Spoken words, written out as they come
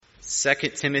2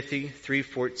 Timothy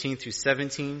 3:14 through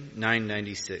 17,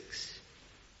 996.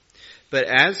 But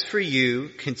as for you,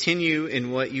 continue in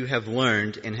what you have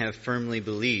learned and have firmly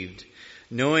believed,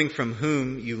 knowing from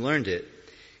whom you learned it,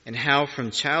 and how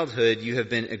from childhood you have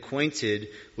been acquainted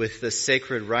with the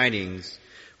sacred writings,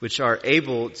 which are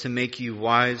able to make you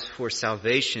wise for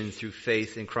salvation through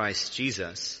faith in Christ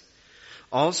Jesus.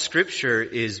 All Scripture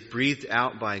is breathed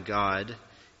out by God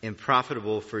and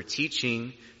profitable for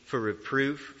teaching, for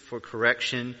reproof, for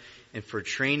correction, and for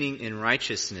training in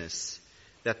righteousness,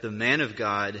 that the man of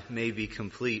God may be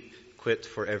complete, equipped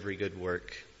for every good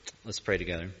work. Let's pray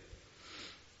together.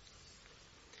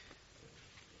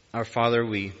 Our Father,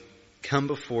 we come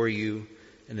before you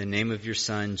in the name of your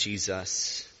Son,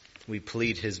 Jesus. We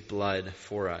plead his blood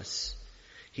for us.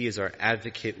 He is our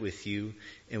advocate with you,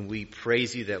 and we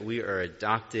praise you that we are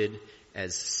adopted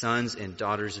as sons and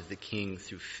daughters of the King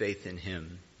through faith in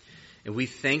him. And we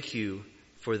thank you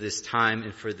for this time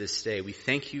and for this day. We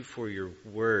thank you for your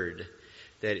word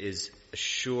that is a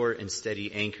sure and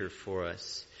steady anchor for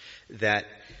us, that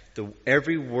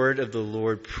every word of the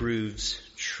Lord proves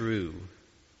true,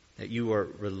 that you are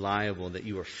reliable, that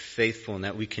you are faithful, and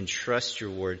that we can trust your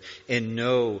word and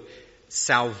know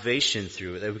salvation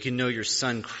through it, that we can know your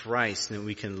Son Christ, and that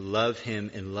we can love him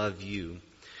and love you.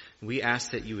 We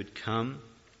ask that you would come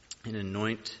and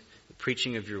anoint the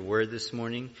preaching of your word this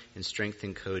morning and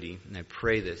strengthen Cody. And I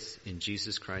pray this in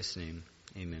Jesus Christ's name.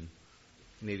 Amen.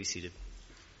 You may be seated.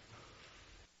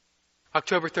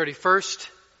 October 31st,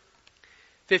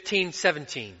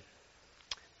 1517.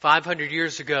 500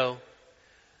 years ago,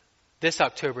 this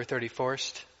October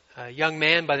 31st, a young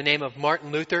man by the name of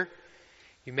Martin Luther,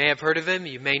 you may have heard of him,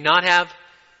 you may not have,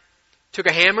 took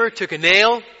a hammer, took a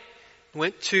nail,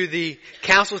 went to the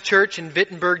Council Church in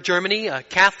Wittenberg, Germany, a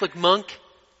Catholic monk,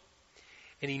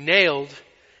 and he nailed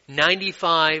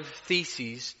 95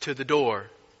 theses to the door.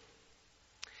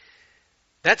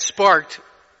 That sparked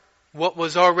what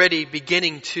was already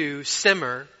beginning to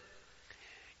simmer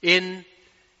in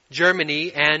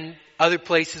Germany and other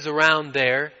places around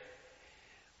there,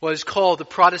 was called the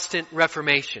Protestant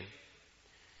Reformation.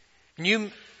 And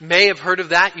you may have heard of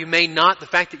that, you may not. The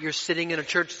fact that you're sitting in a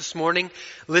church this morning,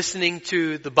 listening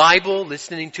to the Bible,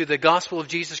 listening to the gospel of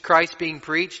Jesus Christ being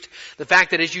preached, the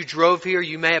fact that as you drove here,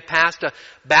 you may have passed a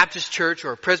Baptist church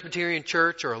or a Presbyterian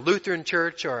church or a Lutheran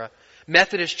church or a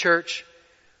Methodist church,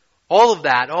 all of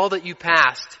that, all that you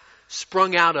passed,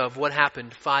 sprung out of what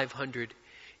happened 500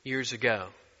 years ago.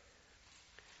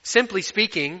 Simply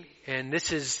speaking, and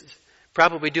this is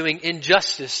probably doing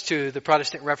injustice to the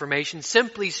Protestant Reformation,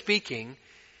 simply speaking,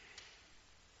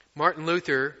 Martin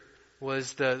Luther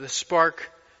was the spark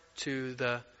to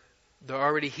the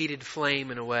already heated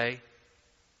flame, in a way,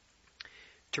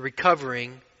 to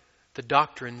recovering the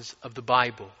doctrines of the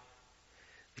Bible.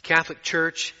 The Catholic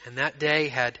Church in that day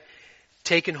had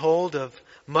taken hold of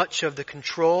much of the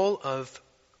control of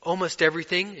almost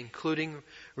everything, including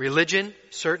religion,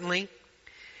 certainly.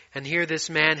 And here this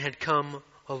man had come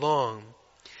along.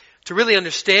 To really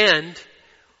understand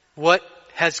what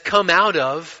has come out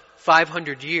of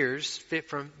 500 years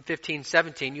from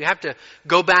 1517, you have to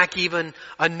go back even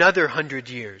another 100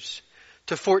 years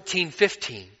to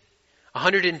 1415.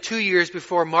 102 years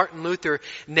before Martin Luther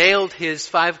nailed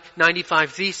his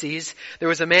 95 theses, there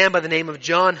was a man by the name of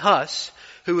John Huss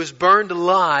who was burned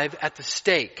alive at the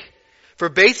stake for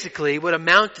basically what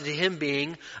amounted to him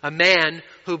being a man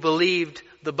who believed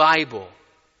the Bible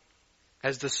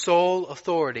as the sole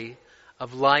authority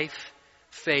of life,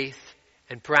 faith,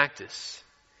 and practice.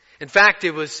 In fact,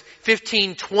 it was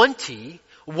 1520,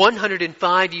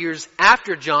 105 years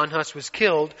after John Huss was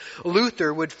killed,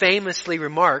 Luther would famously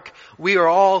remark, "We are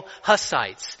all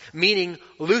Hussites," meaning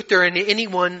Luther and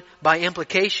anyone by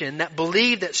implication that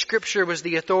believed that Scripture was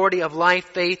the authority of life,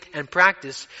 faith, and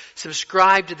practice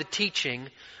subscribed to the teaching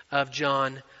of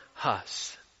John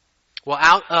Huss. Well,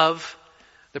 out of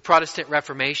the Protestant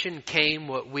Reformation came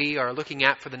what we are looking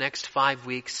at for the next 5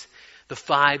 weeks, the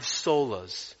 5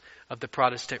 solas of the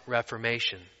Protestant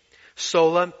Reformation.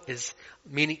 Sola is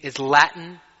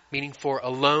Latin, meaning for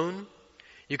alone.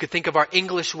 You could think of our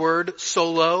English word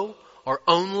solo, or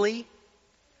only.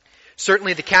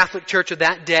 Certainly the Catholic Church of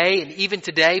that day, and even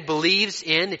today, believes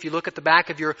in, if you look at the back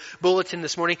of your bulletin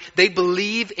this morning, they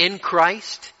believe in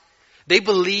Christ. They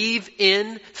believe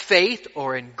in faith,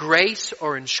 or in grace,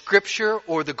 or in Scripture,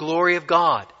 or the glory of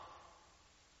God.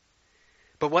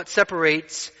 But what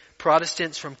separates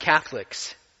Protestants from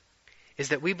Catholics is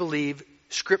that we believe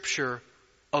Scripture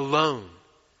alone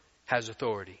has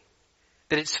authority.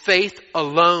 That it's faith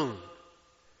alone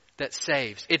that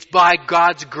saves. It's by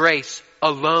God's grace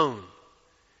alone.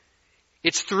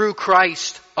 It's through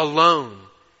Christ alone,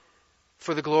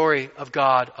 for the glory of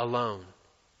God alone.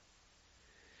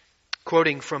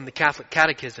 Quoting from the Catholic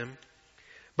Catechism,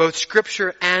 both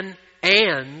Scripture and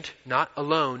not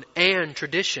alone, and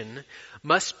tradition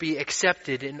must be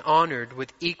accepted and honored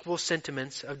with equal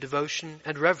sentiments of devotion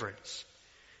and reverence.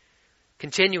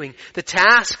 Continuing, the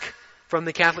task from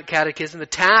the Catholic Catechism, the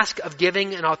task of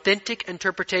giving an authentic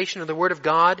interpretation of the Word of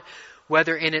God,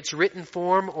 whether in its written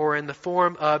form or in the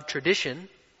form of tradition,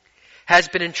 has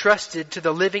been entrusted to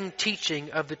the living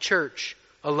teaching of the Church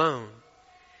alone.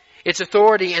 Its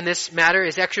authority in this matter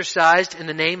is exercised in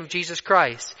the name of Jesus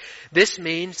Christ. This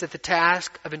means that the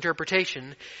task of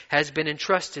interpretation has been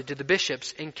entrusted to the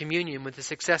bishops in communion with the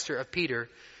successor of Peter,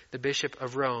 the Bishop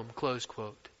of Rome. Close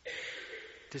quote.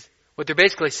 What they're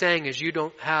basically saying is you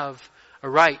don't have a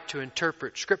right to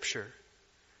interpret Scripture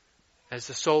as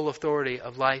the sole authority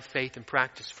of life, faith, and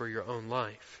practice for your own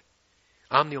life.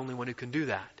 I'm the only one who can do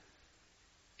that.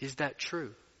 Is that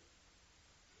true?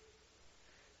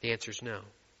 The answer is no.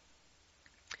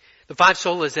 The five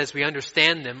solas, as we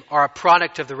understand them, are a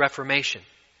product of the Reformation.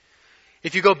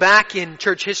 If you go back in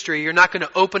church history, you're not going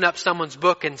to open up someone's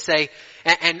book and say,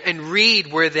 and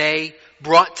read where they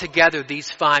brought together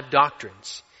these five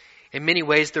doctrines. In many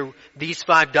ways, these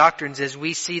five doctrines, as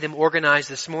we see them organized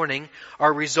this morning,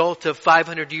 are a result of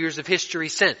 500 years of history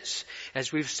since,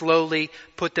 as we've slowly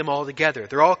put them all together.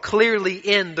 They're all clearly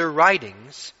in their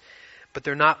writings, but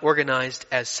they're not organized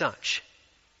as such.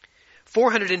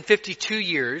 452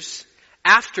 years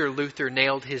after Luther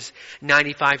nailed his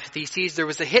 95 Theses, there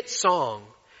was a hit song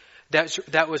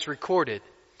that was recorded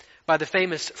by the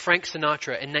famous Frank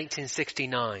Sinatra in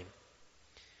 1969.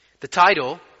 The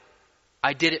title,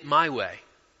 I Did It My Way.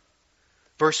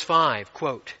 Verse 5,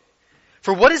 quote,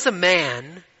 "For what is a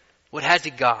man? What has he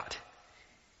got?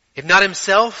 If not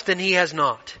himself, then he has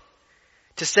not.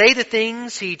 To say the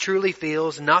things he truly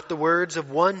feels, not the words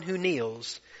of one who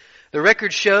kneels. The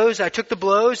record shows I took the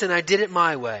blows and I did it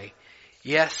my way.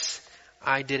 Yes,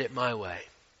 I did it my way."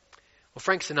 Well,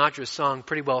 Frank Sinatra's song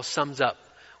pretty well sums up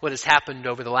what has happened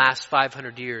over the last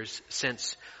 500 years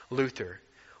since Luther.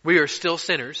 We are still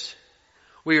sinners.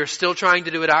 We are still trying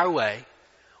to do it our way.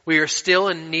 We are still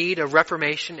in need of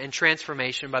reformation and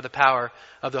transformation by the power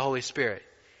of the Holy Spirit.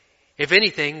 If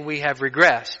anything, we have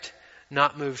regressed,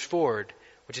 not moved forward,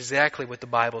 which is exactly what the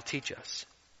Bible teaches us.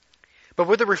 But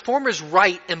were the Reformers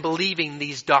right in believing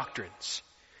these doctrines?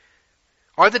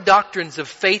 Are the doctrines of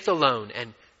faith alone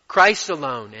and Christ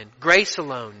alone and grace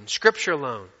alone and Scripture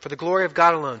alone for the glory of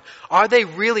God alone, are they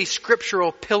really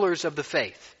scriptural pillars of the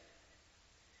faith?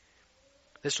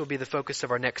 This will be the focus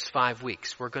of our next 5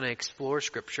 weeks. We're going to explore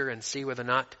Scripture and see whether or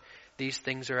not these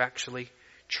things are actually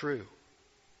true.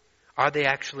 Are they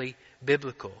actually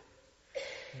biblical?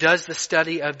 Does the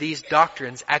study of these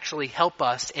doctrines actually help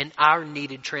us in our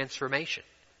needed transformation?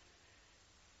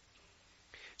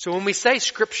 So when we say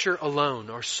Scripture alone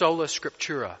or sola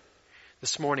scriptura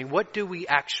this morning, what do we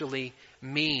actually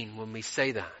mean when we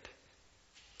say that?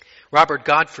 Robert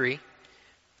Godfrey,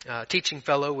 teaching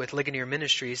fellow with Ligonier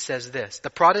Ministries, says this: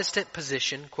 "The Protestant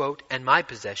position, quote, and my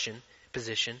position,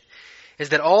 is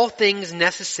that all things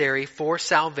necessary for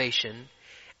salvation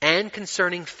and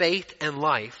concerning faith and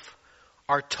life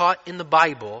are taught in the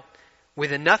Bible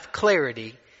with enough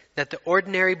clarity that the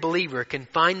ordinary believer can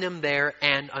find them there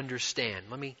and understand."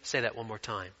 Let me say that one more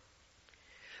time.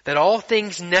 That all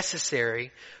things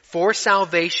necessary for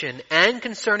salvation and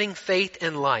concerning faith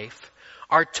and life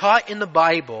are taught in the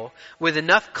Bible with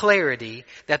enough clarity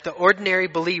that the ordinary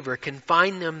believer can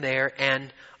find them there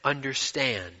and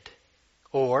understand.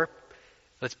 Or,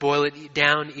 let's boil it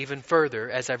down even further,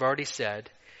 as I've already said,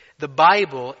 the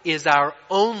Bible is our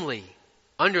only,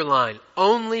 underline,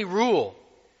 only rule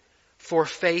for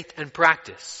faith and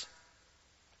practice.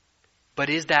 But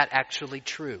is that actually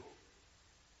true?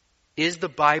 Is the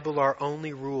Bible our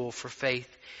only rule for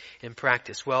faith and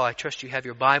practice? Well, I trust you have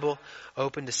your Bible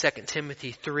open to 2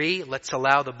 Timothy 3. Let's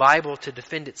allow the Bible to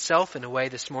defend itself in a way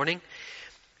this morning.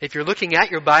 If you're looking at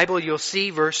your Bible, you'll see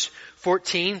verse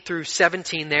 14 through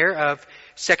 17 there of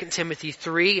 2 Timothy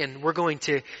 3, and we're going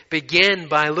to begin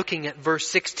by looking at verse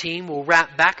 16. We'll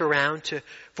wrap back around to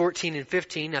 14 and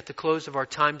 15 at the close of our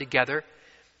time together.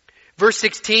 Verse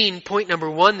 16, point number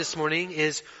 1 this morning,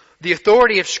 is the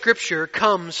authority of Scripture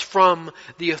comes from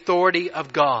the authority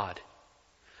of God.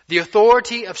 The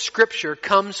authority of Scripture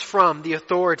comes from the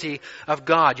authority of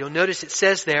God. You'll notice it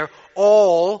says there,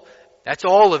 all, that's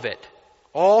all of it.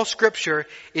 All Scripture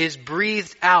is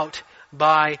breathed out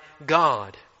by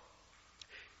God.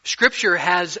 Scripture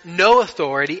has no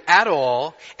authority at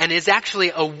all and is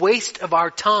actually a waste of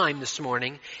our time this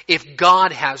morning if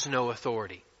God has no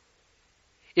authority.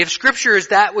 If Scripture is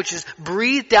that which is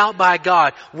breathed out by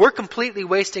God, we're completely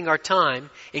wasting our time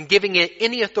in giving it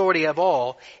any authority at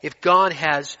all if God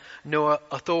has no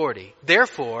authority.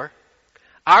 Therefore,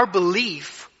 our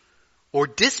belief or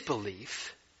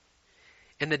disbelief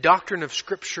in the doctrine of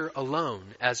Scripture alone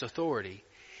as authority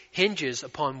hinges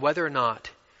upon whether or not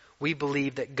we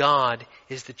believe that God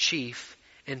is the chief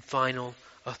and final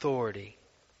authority.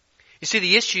 You see,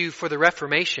 the issue for the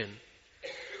Reformation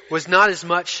was not as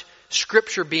much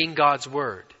Scripture being God's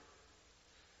Word.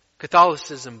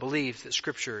 Catholicism believes that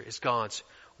Scripture is God's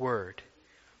Word.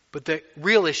 But the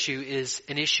real issue is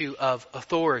an issue of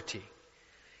authority.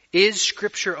 Is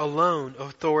Scripture alone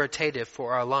authoritative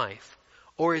for our life?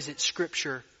 Or is it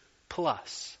Scripture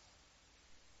plus?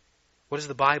 What does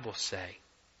the Bible say?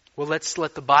 Well, let's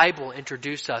let the Bible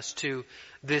introduce us to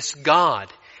this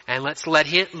God. And let's let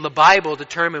the Bible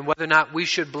determine whether or not we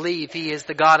should believe He is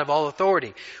the God of all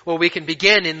authority. Well, we can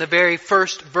begin in the very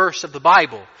first verse of the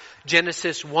Bible.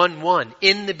 Genesis 1:1.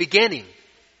 In the beginning,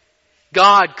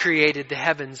 God created the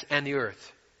heavens and the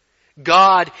earth.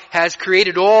 God has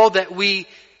created all that we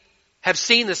have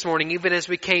seen this morning, even as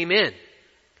we came in.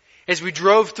 As we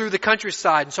drove through the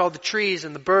countryside and saw the trees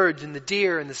and the birds and the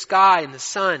deer and the sky and the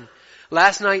sun.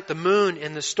 Last night, the moon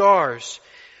and the stars.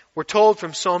 We're told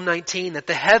from Psalm 19 that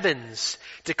the heavens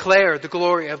declare the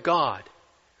glory of God.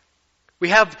 We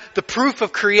have the proof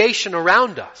of creation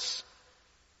around us.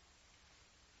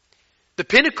 The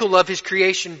pinnacle of His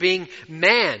creation being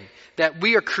man, that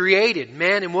we are created,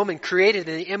 man and woman created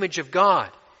in the image of God.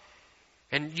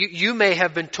 And you may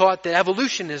have been taught that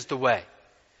evolution is the way.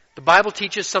 The Bible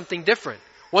teaches something different.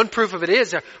 One proof of it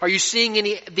is, are you seeing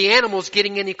the animals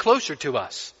getting any closer to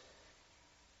us?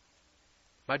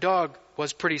 My dog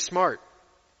was pretty smart,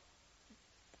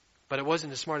 but it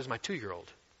wasn't as smart as my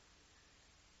 2-year-old.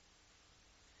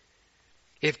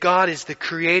 If God is the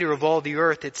creator of all the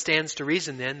earth, it stands to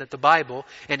reason then that the Bible,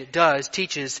 and it does,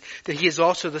 teaches that He is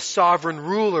also the sovereign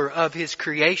ruler of His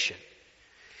creation.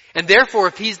 And therefore,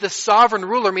 if He's the sovereign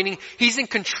ruler, meaning He's in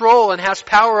control and has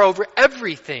power over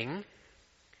everything,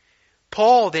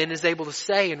 Paul then is able to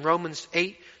say in Romans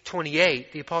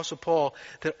 8:28, the Apostle Paul,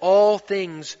 that all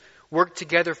things work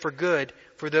together for good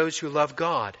for those who love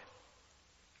God.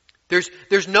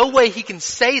 There's no way he can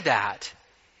say that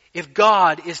if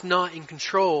God is not in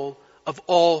control of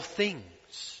all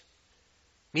things.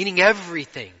 Meaning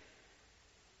everything.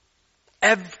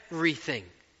 Everything.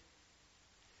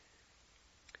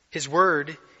 His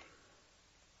Word,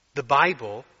 the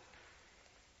Bible,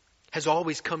 has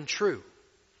always come true.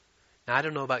 Now, I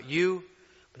don't know about you,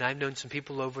 but I've known some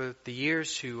people over the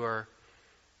years who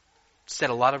said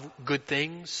a lot of good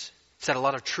things, said a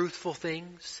lot of truthful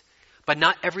things, but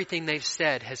not everything they've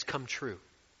said has come true.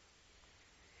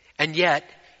 And yet,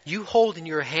 you hold in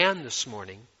your hand this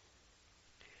morning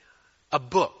a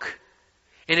book.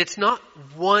 And it's not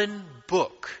one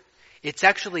book. It's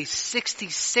actually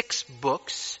 66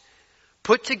 books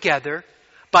put together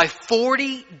by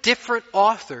 40 different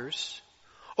authors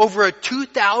over a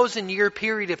 2,000-year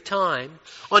period of time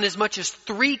on as much as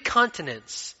 3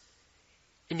 continents.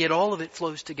 And yet all of it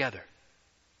flows together.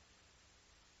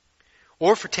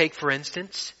 Or take, for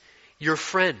instance, your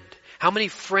friend. How many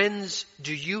friends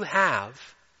do you have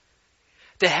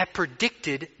that have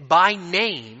predicted by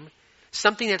name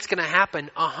something that's going to happen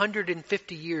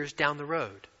 150 years down the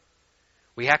road?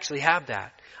 We actually have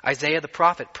that. Isaiah the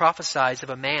prophet prophesies of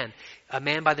a man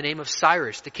by the name of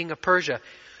Cyrus, the king of Persia,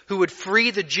 who would free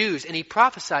the Jews. And he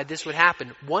prophesied this would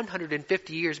happen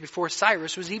 150 years before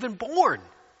Cyrus was even born.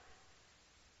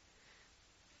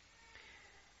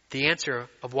 The answer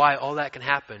of why all that can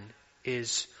happen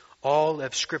is all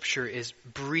of Scripture is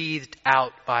breathed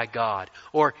out by God.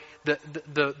 Or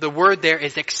the word there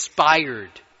is expired.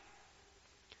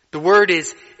 The word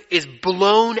is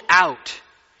blown out.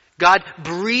 God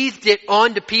breathed it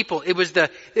onto people. It was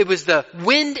the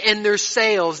wind in their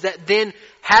sails that then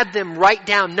had them write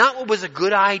down not what was a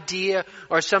good idea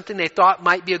or something they thought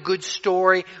might be a good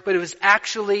story, but it was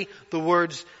actually the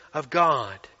words of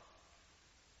God.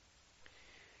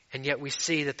 And yet we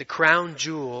see that the crown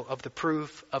jewel of the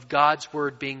proof of God's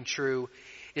Word being true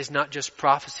is not just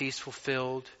prophecies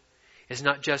fulfilled, is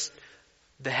not just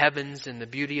the heavens and the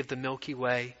beauty of the Milky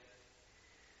Way.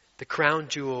 The crown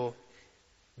jewel,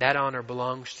 that honor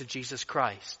belongs to Jesus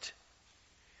Christ,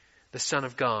 the Son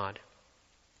of God.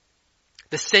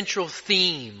 The central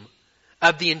theme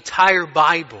of the entire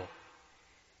Bible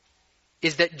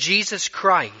is that Jesus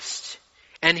Christ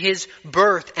and His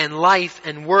birth and life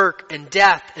and work and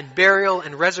death and burial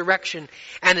and resurrection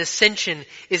and ascension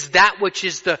is that which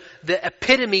is the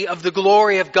epitome of the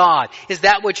glory of God. Is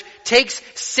that which takes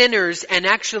sinners and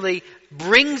actually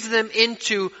brings them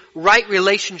into right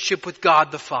relationship with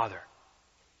God the Father.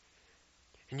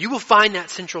 And you will find that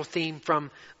central theme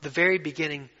from the very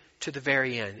beginning to the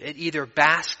very end. It either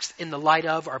basks in the light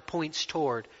of or points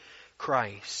toward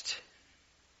Christ.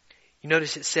 You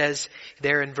notice it says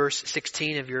there in verse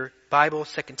 16 of your Bible,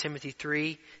 2 Timothy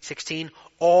 3:16,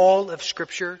 all of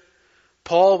Scripture.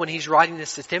 Paul, when he's writing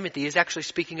this to Timothy, is actually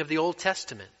speaking of the Old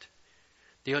Testament.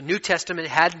 The New Testament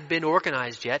hadn't been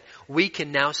organized yet. We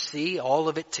can now see all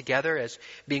of it together as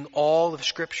being all of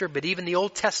Scripture. But even the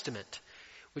Old Testament,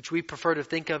 which we prefer to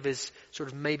think of as sort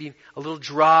of maybe a little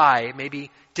dry,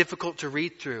 maybe difficult to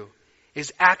read through,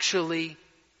 is actually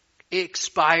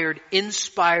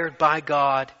inspired by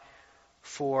God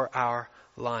for our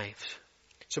life.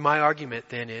 So my argument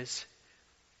then is,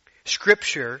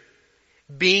 Scripture,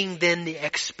 being then the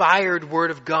expired Word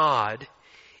of God,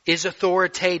 is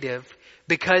authoritative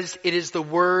because it is the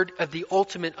word of the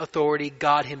ultimate authority,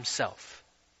 God Himself.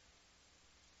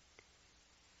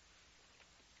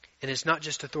 And it's not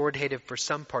just authoritative for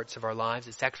some parts of our lives,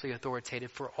 it's actually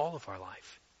authoritative for all of our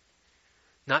life.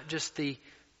 Not just the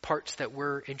parts that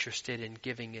we're interested in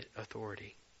giving it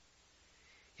authority.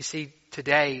 You see,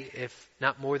 today, if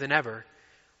not more than ever,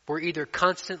 we're either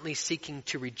constantly seeking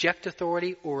to reject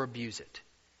authority or abuse it.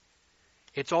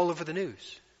 It's all over the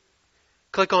news.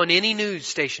 Click on any news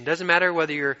station. Doesn't matter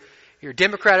whether you're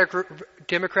Democratic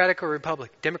or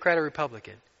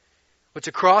Republican. What's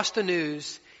across the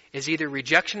news is either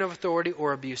rejection of authority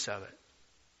or abuse of it.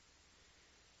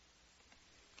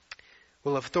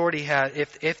 Well,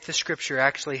 if the Scripture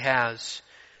actually has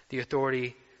the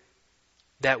authority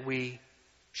that we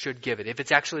should give it, if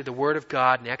it's actually the Word of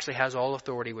God and actually has all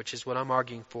authority, which is what I'm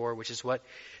arguing for, which is what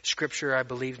Scripture, I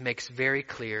believe, makes very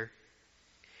clear,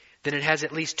 then it has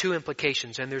at least two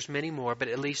implications, and there's many more, but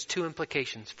at least two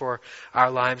implications for our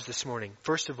lives this morning.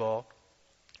 First of all,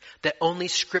 that only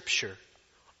Scripture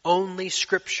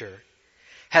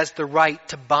has the right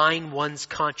to bind one's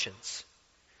conscience.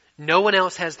 No one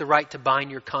else has the right to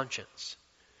bind your conscience.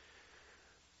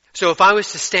 So if I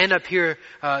was to stand up here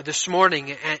this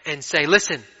morning and say,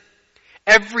 listen,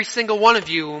 every single one of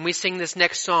you, when we sing this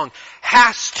next song,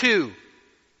 has to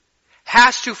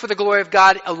for the glory of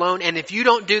God alone, and if you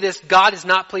don't do this, God is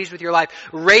not pleased with your life.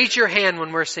 Raise your hand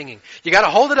when we're singing. You got to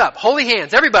hold it up. Holy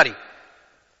hands, everybody.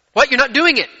 What? You're not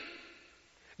doing it.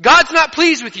 God's not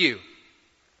pleased with you.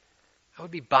 I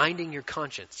would be binding your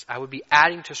conscience. I would be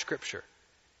adding to Scripture.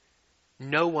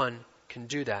 No one can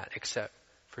do that except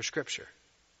for Scripture.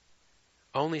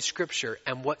 Only Scripture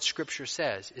and what Scripture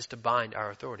says is to bind our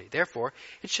authority. Therefore,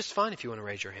 it's just fine if you want to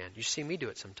raise your hand. You see me do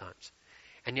it sometimes.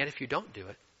 And yet if you don't do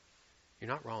it, you're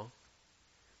not wrong.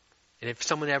 And if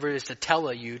someone ever is to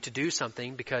tell you to do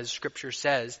something because Scripture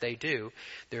says they do,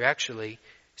 they're actually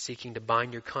seeking to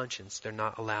bind your conscience. They're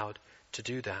not allowed to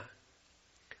do that.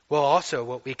 Well, also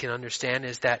what we can understand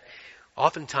is that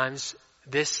oftentimes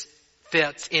this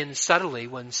fits in subtly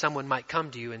when someone might come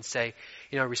to you and say,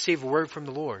 receive a word from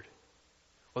the Lord.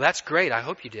 Well, that's great. I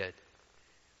hope you did.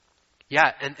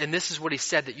 Yeah, and this is what He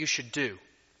said that you should do.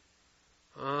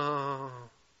 Oh.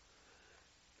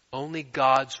 Only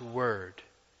God's Word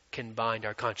can bind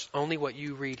our conscience. Only what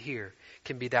you read here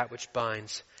can be that which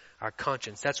binds our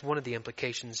conscience. That's one of the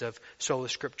implications of sola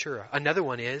scriptura. Another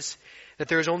one is that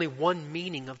there is only one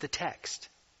meaning of the text.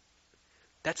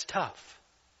 That's tough.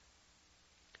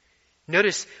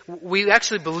 Notice, we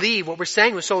actually believe what we're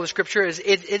saying with sola scriptura is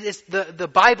it is the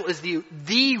Bible is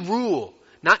the rule.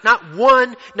 Not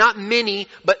one, not many,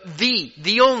 but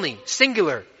the only,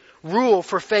 singular rule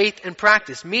for faith and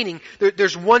practice. Meaning,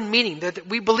 there's one meaning, that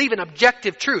we believe in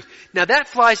objective truth. Now that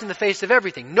flies in the face of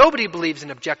everything. Nobody believes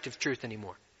in objective truth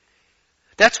anymore.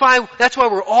 That's why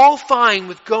we're all fine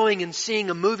with going and seeing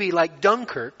a movie like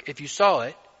Dunkirk, if you saw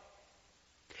it.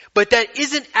 But that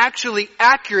isn't actually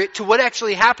accurate to what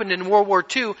actually happened in World War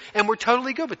II, and we're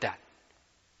totally good with that.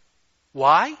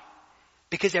 Why?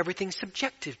 Because everything's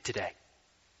subjective today.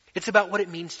 It's about what it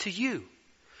means to you.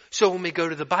 So when we go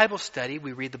to the Bible study,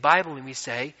 we read the Bible and we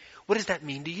say, what does that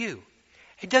mean to you?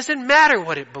 It doesn't matter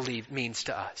what it means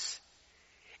to us.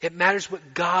 It matters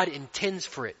what God intends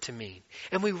for it to mean.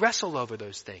 And we wrestle over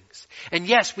those things. And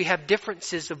yes, we have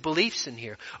differences of beliefs in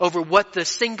here over what the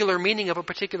singular meaning of a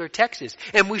particular text is.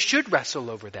 And we should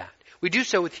wrestle over that. We do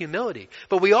so with humility.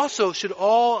 But we also should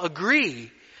all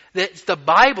agree that it's the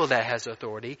Bible that has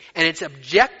authority, and it's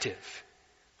objective,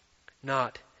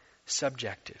 not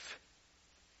subjective.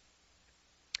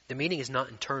 The meaning is not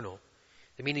internal.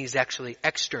 The meaning is actually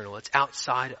external. It's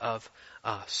outside of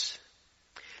us.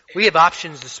 We have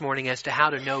options this morning as to how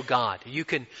to know God. You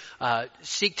can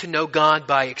seek to know God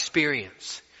by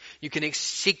experience. You can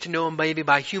seek to know Him maybe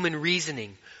by human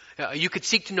reasoning. You could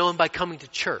seek to know Him by coming to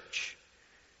church.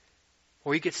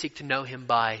 Or you could seek to know Him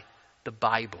by the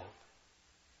Bible.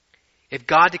 If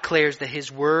God declares that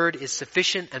His Word is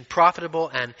sufficient and profitable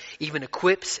and even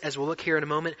equips, as we'll look here in a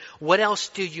moment, what else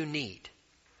do you need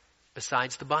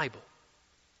besides the Bible?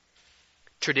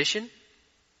 Tradition?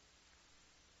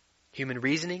 Human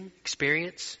reasoning?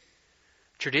 Experience?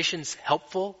 Tradition's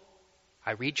helpful.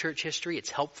 I read church history,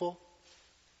 it's helpful.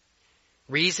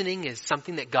 Reasoning is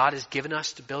something that God has given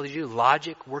us the ability to do.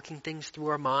 Logic, working things through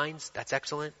our minds, that's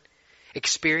excellent.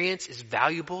 Experience is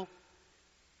valuable.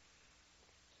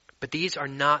 But these are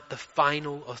not the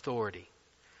final authority,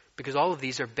 because all of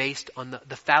these are based on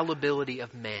the fallibility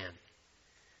of man.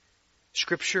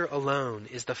 Scripture alone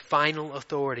is the final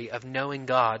authority of knowing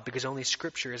God, because only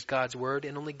Scripture is God's Word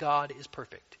and only God is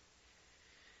perfect.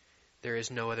 There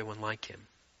is no other one like Him.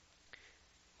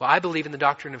 Well, I believe in the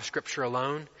doctrine of Scripture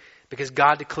alone because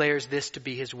God declares this to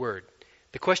be His Word.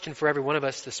 The question for every one of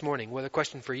us this morning, well, the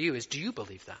question for you is, do you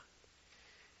believe that?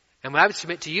 And what I would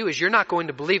submit to you is you're not going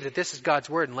to believe that this is God's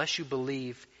Word unless you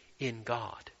believe in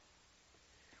God.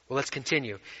 Well, let's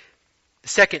continue. The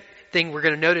second thing we're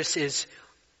going to notice is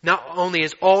not only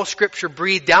is all Scripture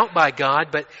breathed out by God,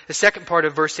 but the second part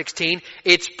of verse 16,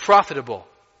 it's profitable.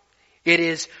 It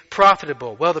is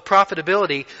profitable. Well, the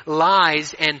profitability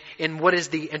lies in what is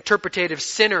the interpretative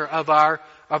center of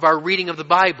our reading of the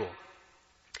Bible.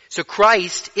 So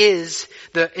Christ is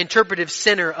the interpretive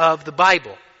center of the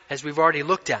Bible, as we've already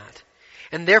looked at.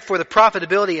 And therefore the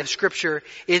profitability of Scripture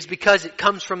is because it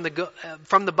comes from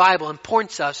the Bible and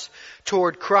points us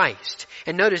toward Christ.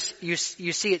 And notice you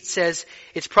see it says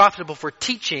it's profitable for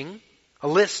teaching, a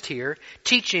list here,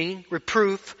 teaching,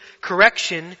 reproof,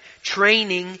 correction,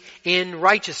 training in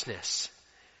righteousness.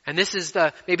 And this is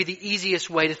maybe the easiest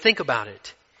way to think about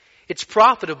it. It's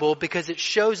profitable because it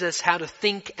shows us how to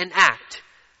think and act.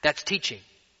 That's teaching.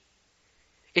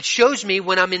 It shows me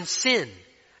when I'm in sin.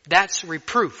 That's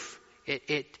reproof.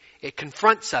 It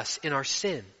confronts us in our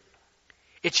sin.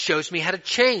 It shows me how to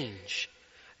change.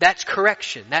 That's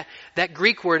correction. That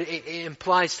Greek word it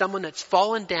implies someone that's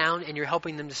fallen down and you're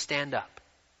helping them to stand up.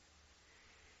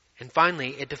 And finally,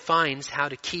 it defines how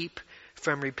to keep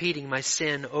from repeating my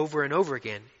sin over and over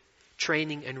again.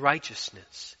 Training in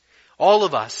righteousness. All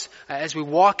of us, as we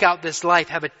walk out this life,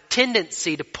 have a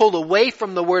tendency to pull away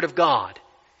from the Word of God.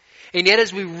 And yet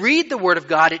as we read the Word of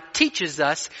God, it teaches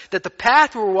us that the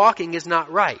path we're walking is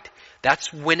not right.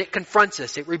 That's when it confronts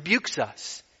us. It rebukes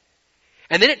us.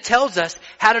 And then it tells us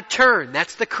how to turn.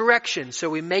 That's the correction. So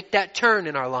we make that turn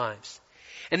in our lives.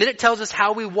 And then it tells us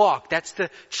how we walk. That's the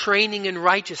training in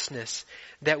righteousness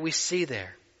that we see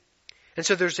there. And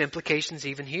so there's implications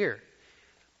even here.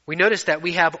 We notice that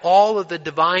we have all of the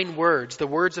divine words, the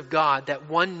words of God that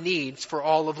one needs for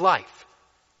all of life.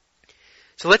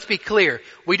 So let's be clear.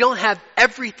 We don't have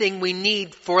everything we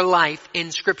need for life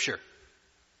in Scripture.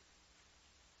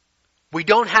 We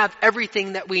don't have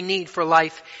everything that we need for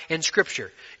life in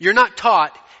Scripture. You're not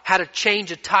taught how to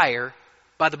change a tire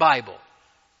by the Bible.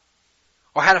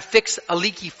 Or how to fix a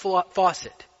leaky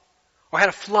faucet. Or how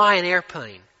to fly an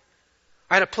airplane.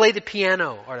 Or how to play the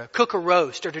piano. Or to cook a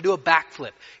roast. Or to do a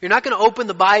backflip. You're not going to open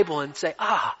the Bible and say,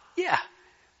 yeah,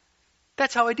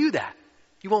 that's how I do that.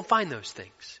 You won't find those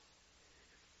things.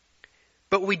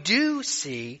 But we do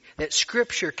see that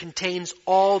Scripture contains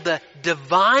all the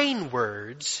divine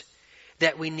words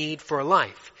that we need for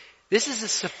life. This is a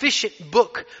sufficient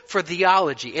book for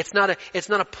theology. It's not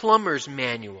a plumber's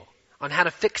manual on how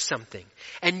to fix something.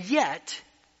 And yet,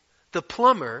 the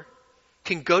plumber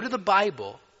can go to the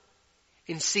Bible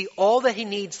and see all that he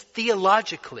needs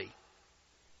theologically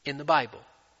in the Bible.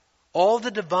 All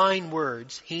the divine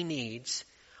words he needs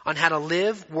on how to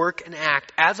live, work, and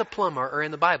act as a plumber are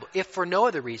in the Bible. If for no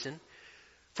other reason,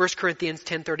 1 Corinthians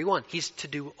 10:31, he's to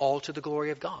do all to the glory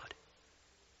of God.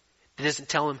 It doesn't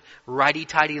tell him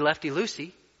righty-tighty,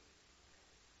 lefty-loosey,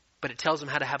 but it tells him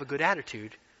how to have a good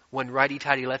attitude when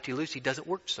righty-tighty, lefty-loosey doesn't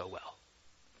work so well.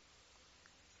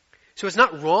 So it's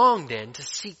not wrong then to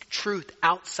seek truth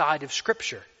outside of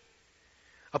Scripture.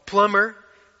 A plumber,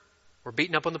 we're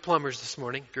beating up on the plumbers this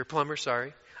morning. If you're a plumber,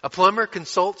 sorry. A plumber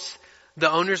consults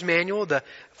the owner's manual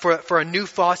for a new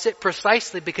faucet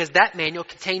precisely because that manual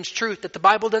contains truth that the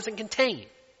Bible doesn't contain.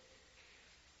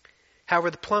 However,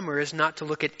 the plumber is not to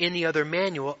look at any other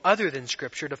manual other than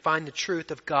Scripture to find the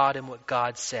truth of God and what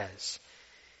God says.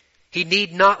 He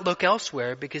need not look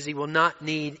elsewhere because he will not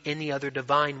need any other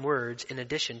divine words in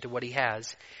addition to what he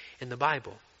has in the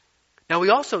Bible. Now we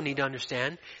also need to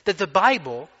understand that the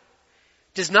Bible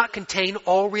does not contain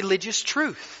all religious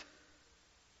truth.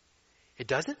 It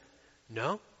doesn't?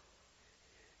 No.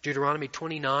 Deuteronomy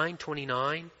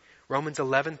 29:29, Romans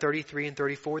 11:33 and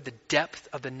 34, the depth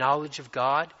of the knowledge of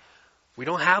God. We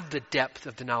don't have the depth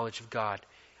of the knowledge of God.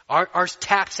 Ours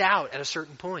taps out at a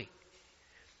certain point.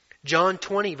 John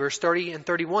 20, verse 30 and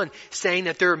 31, saying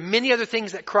that there are many other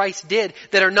things that Christ did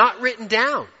that are not written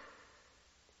down.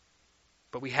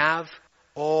 But we have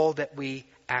all that we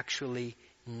actually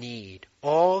need.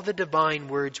 All the divine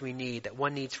words we need, that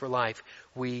one needs for life,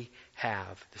 we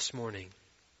have this morning.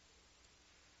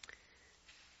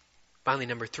 Finally,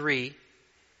 number 3,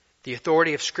 the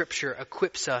authority of Scripture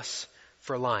equips us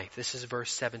for life. This is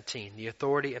verse 17. The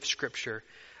authority of Scripture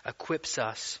equips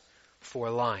us for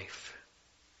life.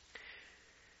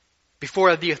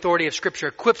 Before the authority of Scripture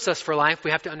equips us for life,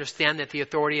 we have to understand that the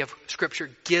authority of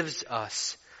Scripture gives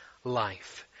us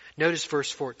life. Notice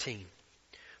verse 14.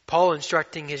 Paul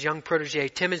instructing his young protege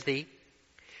Timothy,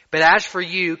 "But as for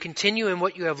you, continue in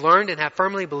what you have learned and have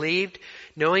firmly believed,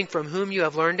 knowing from whom you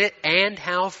have learned it, and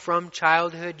how from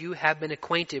childhood you have been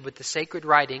acquainted with the sacred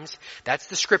writings," that's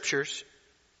the Scriptures,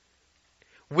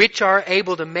 "which are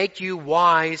able to make you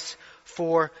wise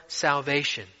for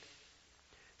salvation."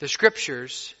 The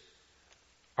Scriptures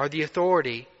are the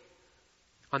authority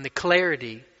on the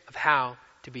clarity of how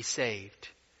to be saved.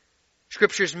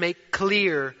 Scriptures make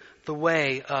clear the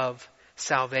way of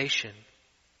salvation.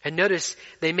 And notice,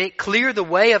 they make clear the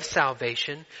way of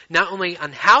salvation, not only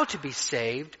on how to be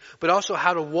saved, but also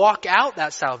how to walk out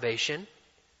that salvation,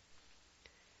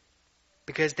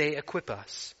 because they equip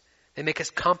us. They make us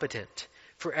competent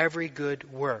for every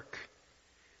good work.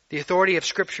 The authority of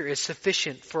Scripture is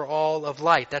sufficient for all of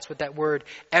life. That's what that word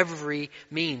every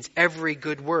means, every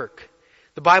good work.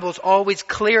 The Bible is always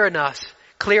clear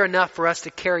enough for us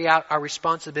to carry out our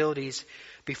responsibilities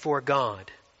before God.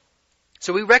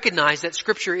 So we recognize that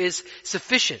Scripture is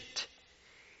sufficient.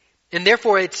 And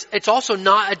therefore it's also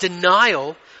not a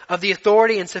denial of the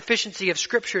authority and sufficiency of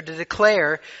Scripture to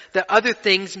declare that other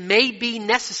things may be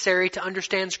necessary to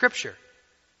understand Scripture.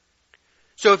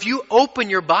 So if you open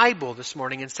your Bible this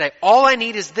morning and say, all I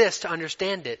need is this to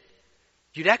understand it,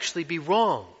 you'd actually be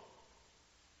wrong.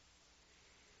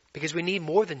 Because we need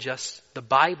more than just the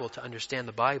Bible to understand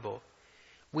the Bible.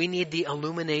 We need the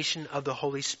illumination of the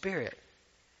Holy Spirit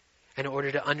in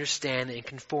order to understand and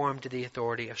conform to the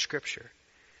authority of Scripture.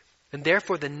 And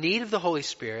therefore the need of the Holy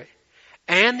Spirit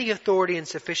and the authority and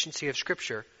sufficiency of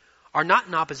Scripture are not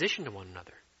in opposition to one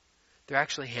another. They're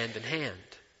actually hand in hand.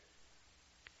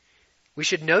 We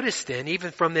should notice then,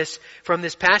 even from this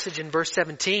passage in verse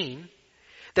 17,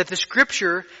 that the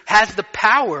Scripture has the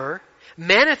power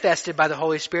manifested by the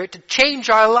Holy Spirit to change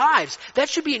our lives. That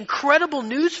should be incredible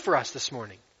news for us this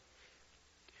morning.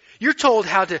 You're told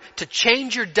how to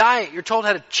change your diet. You're told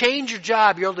how to change your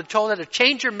job. You're told how to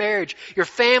change your marriage, your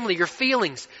family, your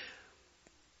feelings.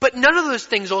 But none of those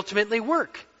things ultimately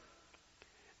work.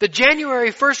 The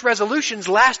January 1st resolutions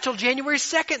last till January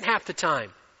 2nd half the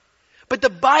time. But the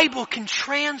Bible can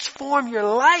transform your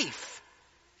life.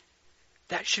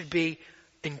 That should be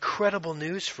incredible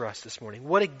news for us this morning.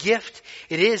 What a gift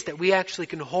it is that we actually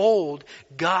can hold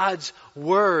God's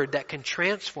Word that can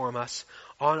transform us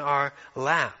on our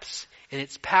laps. And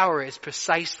its power is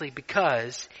precisely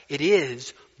because it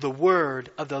is the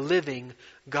Word of the living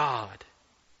God.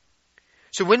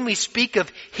 So when we speak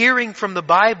of hearing from the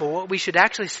Bible, what we should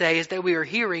actually say is that we are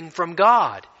hearing from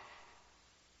God.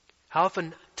 How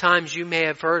often times you may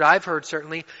have heard, I've heard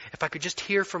certainly, if I could just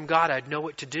hear from God, I'd know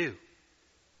what to do.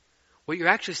 What you're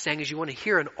actually saying is you want to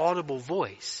hear an audible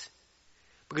voice.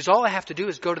 Because all I have to do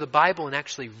is go to the Bible and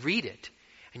actually read it,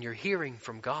 and you're hearing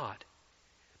from God.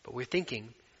 But we're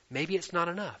thinking, maybe it's not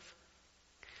enough.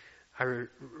 I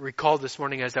recalled this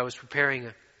morning as I was preparing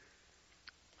a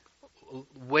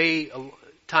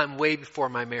time way before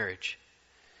my marriage.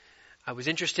 I was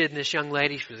interested in this young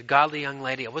lady. She was a godly young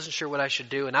lady. I wasn't sure what I should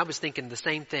do. And I was thinking the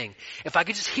same thing. If I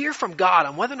could just hear from God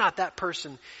on whether or not that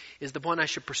person is the one I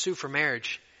should pursue for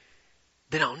marriage,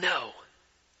 then I'll know.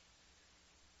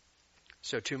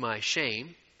 So to my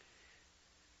shame,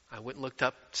 I went and looked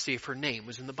up to see if her name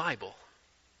was in the Bible.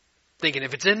 Thinking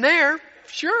if it's in there,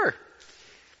 sure.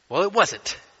 Well, it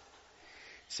wasn't.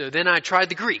 So then I tried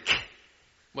the Greek.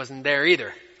 Wasn't there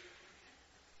either.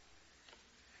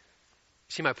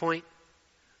 See my point?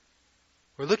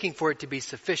 We're looking for it to be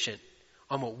sufficient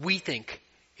on what we think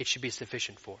it should be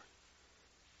sufficient for.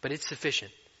 But it's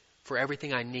sufficient for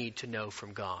everything I need to know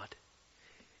from God.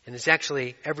 And there's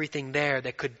actually everything there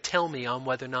that could tell me on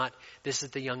whether or not this is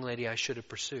the young lady I should have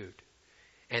pursued.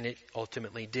 And it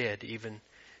ultimately did, even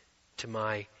to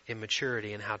my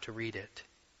immaturity in how to read it.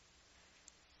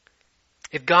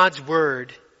 If God's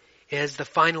Word is the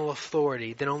final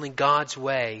authority, then only God's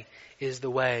way is the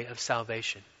way of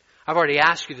salvation. I've already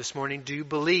asked you this morning, do you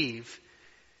believe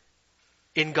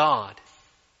in God?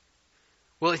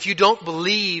 Well, if you don't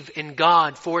believe in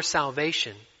God for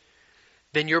salvation,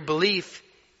 then your belief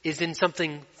is in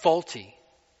something faulty.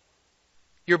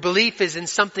 Your belief is in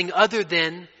something other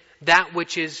than that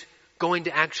which is going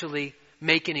to actually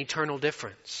make an eternal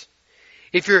difference.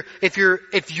 If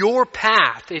your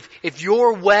path, if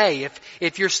your way,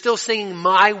 if you're still singing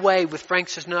My Way with Frank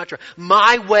Sinatra,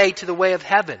 My Way to the Way of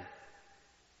Heaven,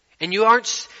 and you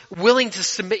aren't willing to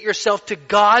submit yourself to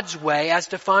God's way as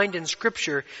defined in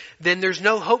Scripture, then there's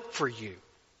no hope for you.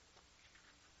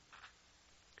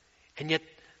 And yet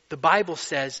the Bible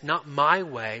says, not my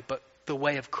way, but the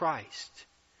way of Christ.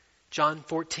 John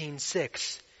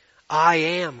 14:6. I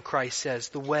am, Christ says,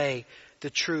 the way, the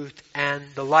truth, and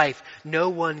the life. No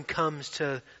one comes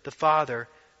to the Father,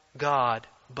 God,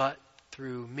 but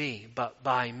through me, but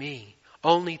by me.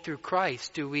 Only through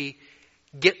Christ do we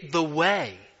get the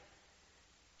way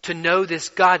to know this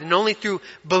God. And only through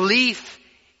belief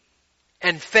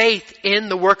and faith in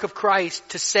the work of Christ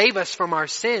to save us from our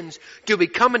sins do we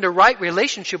come into right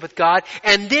relationship with God.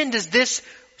 And then does this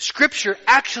Scripture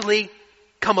actually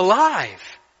come alive?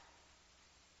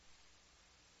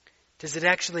 Does it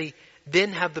actually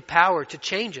then have the power to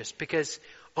change us? Because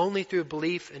only through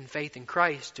belief and faith in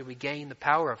Christ do we gain the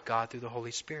power of God through the Holy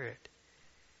Spirit.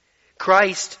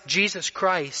 Christ, Jesus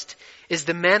Christ, is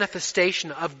the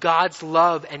manifestation of God's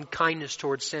love and kindness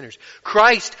towards sinners.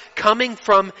 Christ coming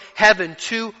from heaven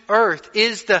to earth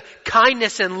is the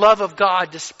kindness and love of God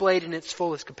displayed in its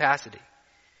fullest capacity.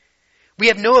 We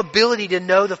have no ability to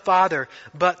know the Father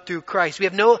but through Christ. We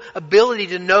have no ability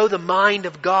to know the mind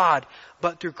of God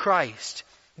but through Christ.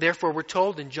 Therefore, we're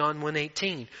told in John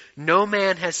 1:18, no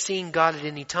man has seen God at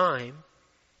any time.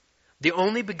 The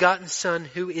only begotten Son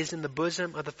who is in the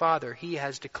bosom of the Father, He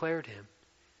has declared Him.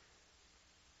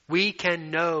 We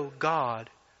can know God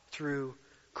through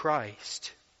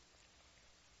Christ.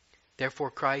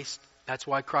 Therefore, that's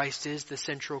why Christ is the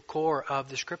central core of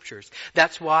the Scriptures.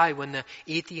 That's why when the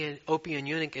Ethiopian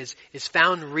eunuch is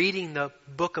found reading the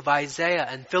book of Isaiah,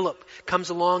 and Philip comes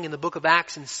along in the book of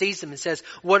Acts and sees him and says,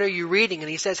 what are you reading? And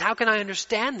he says, how can I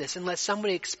understand this unless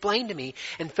somebody explain to me?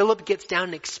 And Philip gets down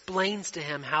and explains to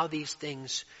him how these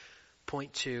things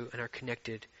point to and are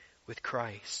connected with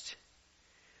Christ.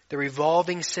 The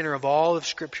revolving center of all of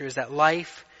Scripture is that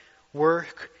life,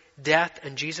 work, death,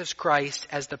 and Jesus Christ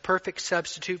as the perfect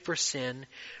substitute for sin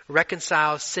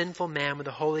reconciles sinful man with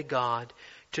the holy God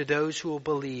to those who will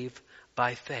believe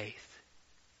by faith.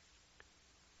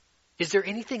 Is there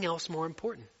anything else more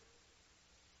important?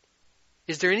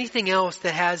 Is there anything else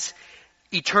that has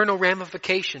eternal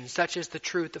ramifications, such as the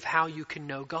truth of how you can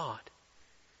know God?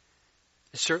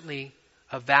 It's certainly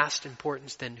of vast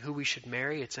importance than who we should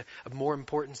marry. It's of more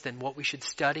importance than what we should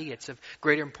study. It's of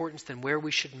greater importance than where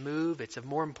we should move. It's of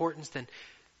more importance than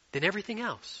everything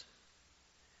else.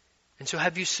 And so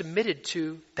have you submitted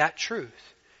to that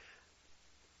truth?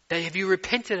 Have you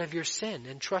repented of your sin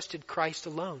and trusted Christ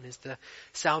alone as the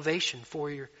salvation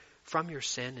from your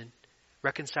sin and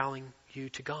reconciling you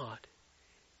to God?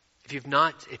 If you've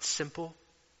not, it's simple.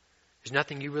 There's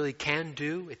nothing you really can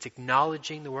do. It's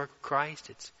acknowledging the work of Christ.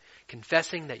 It's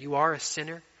confessing that you are a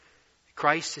sinner.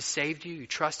 Christ has saved you. You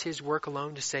trust His work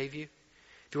alone to save you.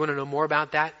 If you want to know more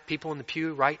about that, people in the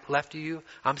pew, right, left of you,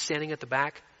 I'm standing at the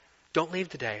back. Don't leave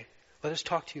today. Let us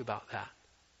talk to you about that.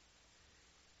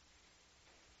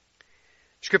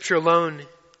 Scripture alone,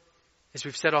 as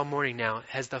we've said all morning now,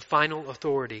 has the final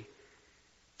authority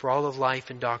for all of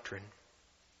life and doctrine.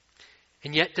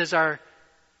 And yet does our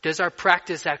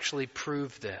practice actually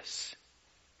prove this?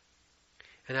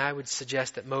 And I would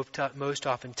suggest that most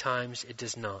oftentimes it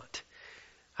does not.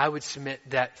 I would submit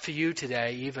that few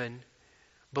today even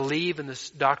believe in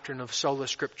this doctrine of sola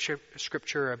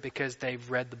scriptura because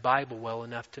they've read the Bible well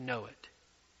enough to know it.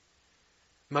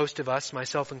 Most of us,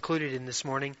 myself included in this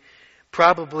morning,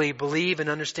 probably believe and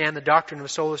understand the doctrine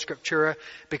of sola scriptura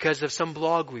because of some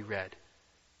blog we read,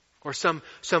 or some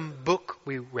book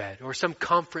we read, or some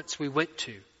conference we went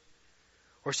to,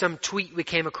 or some tweet we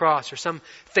came across, or some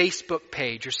Facebook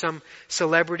page, or some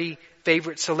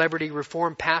favorite celebrity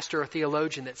reformed pastor or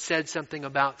theologian that said something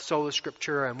about sola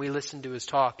scriptura and we listened to his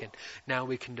talk and now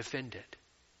we can defend it.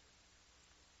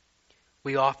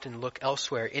 We often look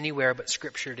elsewhere, anywhere but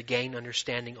Scripture, to gain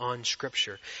understanding on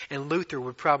Scripture. And Luther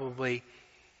would probably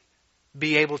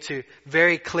be able to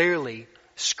very clearly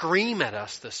scream at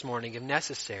us this morning if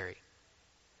necessary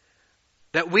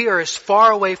that we are as far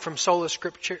away from sola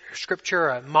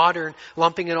scriptura, modern,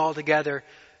 lumping it all together,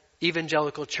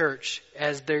 evangelical church,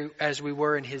 as we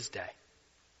were in his day.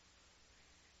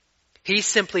 He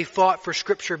simply fought for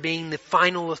Scripture being the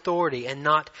final authority and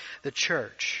not the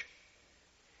church.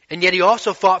 And yet he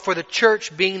also fought for the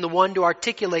church being the one to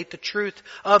articulate the truth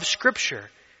of Scripture.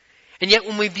 And yet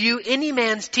when we view any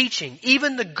man's teaching,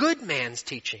 even the good man's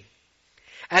teaching,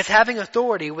 as having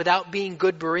authority without being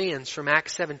good Bereans from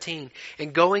Acts 17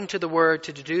 and going to the Word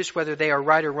to deduce whether they are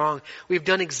right or wrong, we've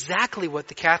done exactly what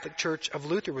the Catholic Church of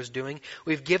Luther was doing.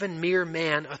 We've given mere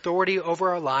man authority over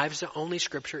our lives that only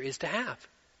Scripture is to have.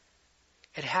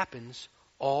 It happens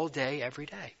all day, every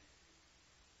day.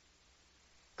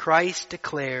 Christ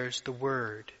declares the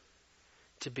Word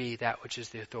to be that which is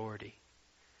the authority.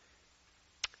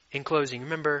 In closing,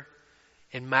 remember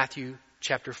in Matthew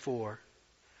chapter 4,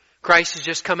 Christ has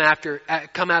just come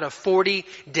out of 40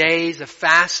 days of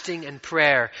fasting and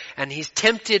prayer, and he's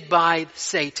tempted by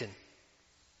Satan.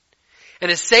 And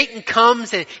as Satan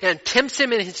comes and tempts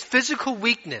him in his physical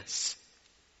weakness,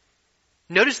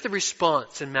 notice the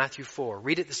response in Matthew 4.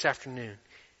 Read it this afternoon.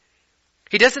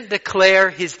 He doesn't declare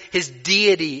his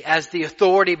deity as the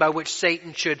authority by which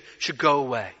Satan should go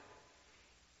away.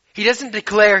 He doesn't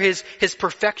declare his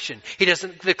perfection. He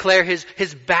doesn't declare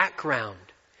his background.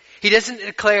 He doesn't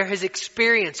declare his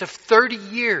experience of 30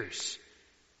 years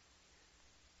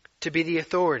to be the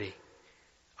authority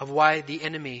of why the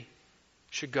enemy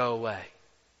should go away.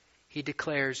 He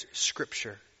declares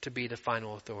Scripture to be the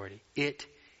final authority. It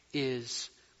is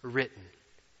written.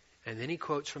 And then he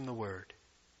quotes from the Word.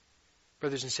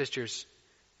 Brothers and sisters,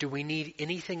 do we need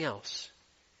anything else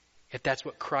if that's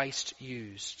what Christ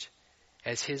used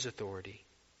as his authority?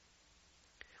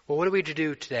 Well, what are we to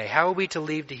do today? How are we to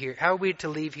leave here? How are we to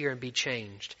leave here and be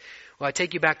changed? Well, I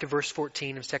take you back to verse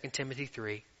 14 of 2 Timothy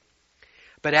 3.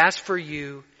 But as for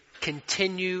you,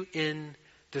 continue in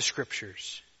the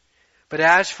Scriptures. But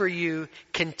as for you,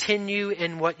 continue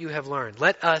in what you have learned.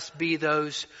 Let us be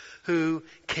those who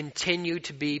continue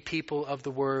to be people of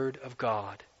the Word of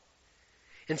God.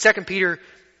 In 2 Peter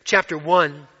chapter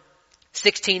 1,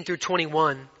 16 through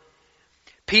 21,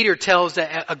 Peter tells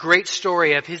a great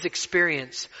story of his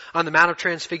experience on the Mount of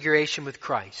Transfiguration with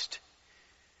Christ.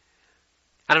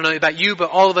 I don't know about you,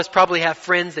 but all of us probably have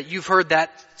friends that you've heard that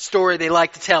story they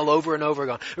like to tell over and over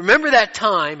again. Remember that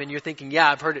time, and you're thinking, yeah,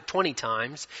 I've heard it 20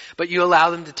 times, but you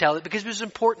allow them to tell it because it was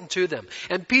important to them.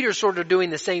 And Peter's sort of doing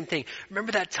the same thing.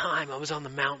 Remember that time I was on the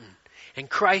mountain, and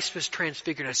Christ was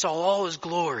transfigured, and I saw all His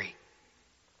glory.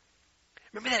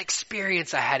 Remember that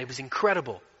experience I had? It was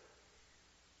incredible.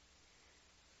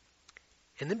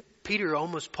 And then Peter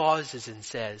almost pauses and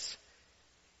says,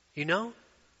 you know,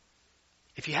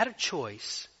 if you had a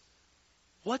choice,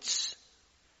 what's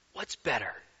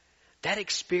better? That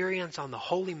experience on the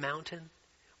holy mountain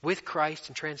with Christ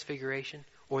and transfiguration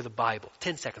or the Bible?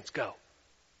 10 seconds, go.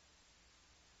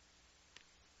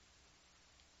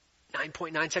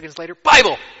 9.9 seconds later,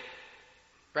 Bible!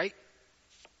 Right?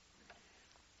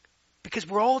 Because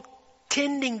we're all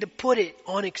tending to put it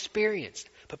on experience.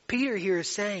 But Peter here is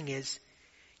saying is,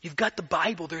 you've got the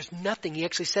Bible. There's nothing. He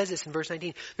actually says this in verse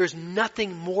 19. There's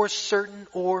nothing more certain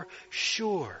or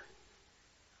sure.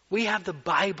 We have the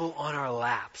Bible on our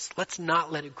laps. Let's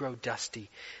not let it grow dusty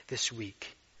this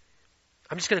week.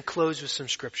 I'm just going to close with some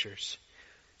scriptures.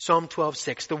 Psalm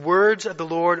 12:6. The words of the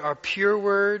Lord are pure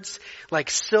words,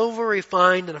 like silver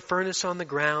refined in a furnace on the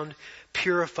ground,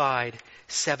 purified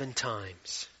 7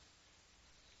 times.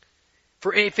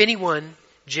 For if anyone,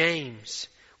 James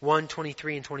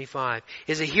 1:23 and 25,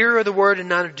 is a hearer of the word and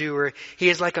not a doer, he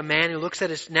is like a man who looks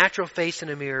at his natural face in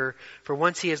a mirror. For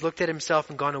once he has looked at himself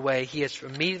and gone away, he has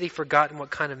immediately forgotten what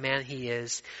kind of man he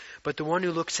is. But the one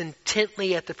who looks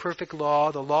intently at the perfect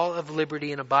law, the law of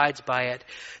liberty, and abides by it,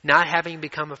 not having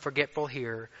become a forgetful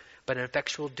hearer, but an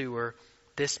effectual doer,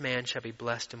 this man shall be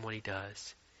blessed in what he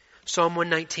does. Psalm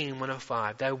 119,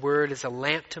 105, thy word is a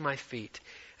lamp to my feet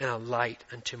and a light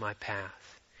unto my path.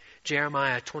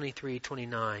 Jeremiah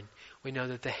 23:29, we know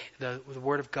that the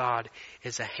Word of God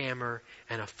is a hammer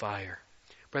and a fire.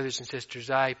 Brothers and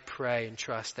sisters, I pray and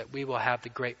trust that we will have the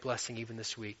great blessing even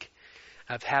this week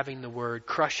of having the Word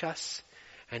crush us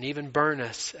and even burn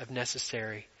us if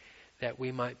necessary, that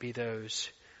we might be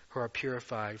those who are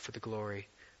purified for the glory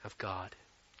of God.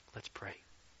 Let's pray.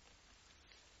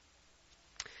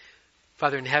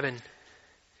 Father in heaven,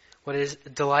 what a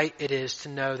delight it is to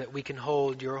know that we can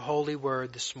hold your holy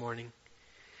word this morning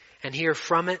and hear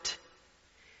from it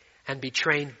and be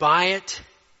trained by it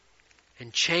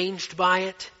and changed by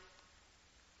it.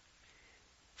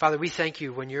 Father, we thank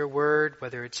you when your word,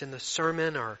 whether it's in the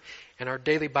sermon or in our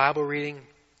daily Bible reading,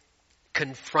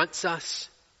 confronts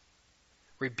us,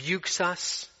 rebukes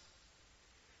us,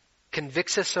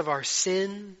 convicts us of our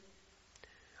sin,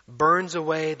 burns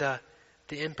away the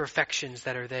imperfections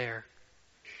that are there.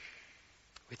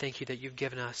 We thank you that you've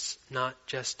given us not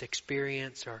just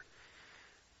experience or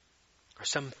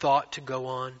some thought to go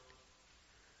on,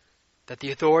 that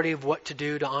the authority of what to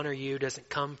do to honor you doesn't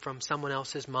come from someone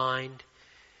else's mind,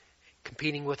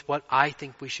 competing with what I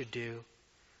think we should do,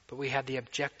 but we have the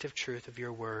objective truth of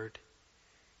your word.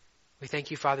 We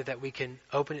thank you, Father, that we can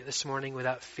open it this morning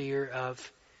without fear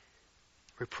of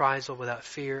reprisal, without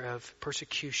fear of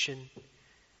persecution,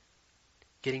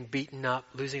 getting beaten up,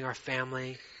 losing our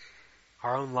family,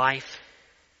 our own life,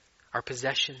 our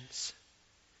possessions.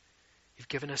 You've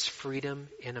given us freedom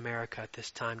in America at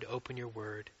this time to open your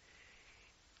word.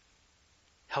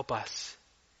 Help us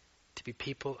to be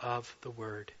people of the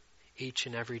word each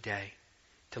and every day,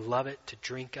 to love it, to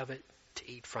drink of it, to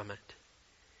eat from it.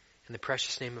 In the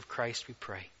precious name of Christ we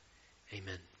pray.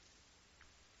 Amen.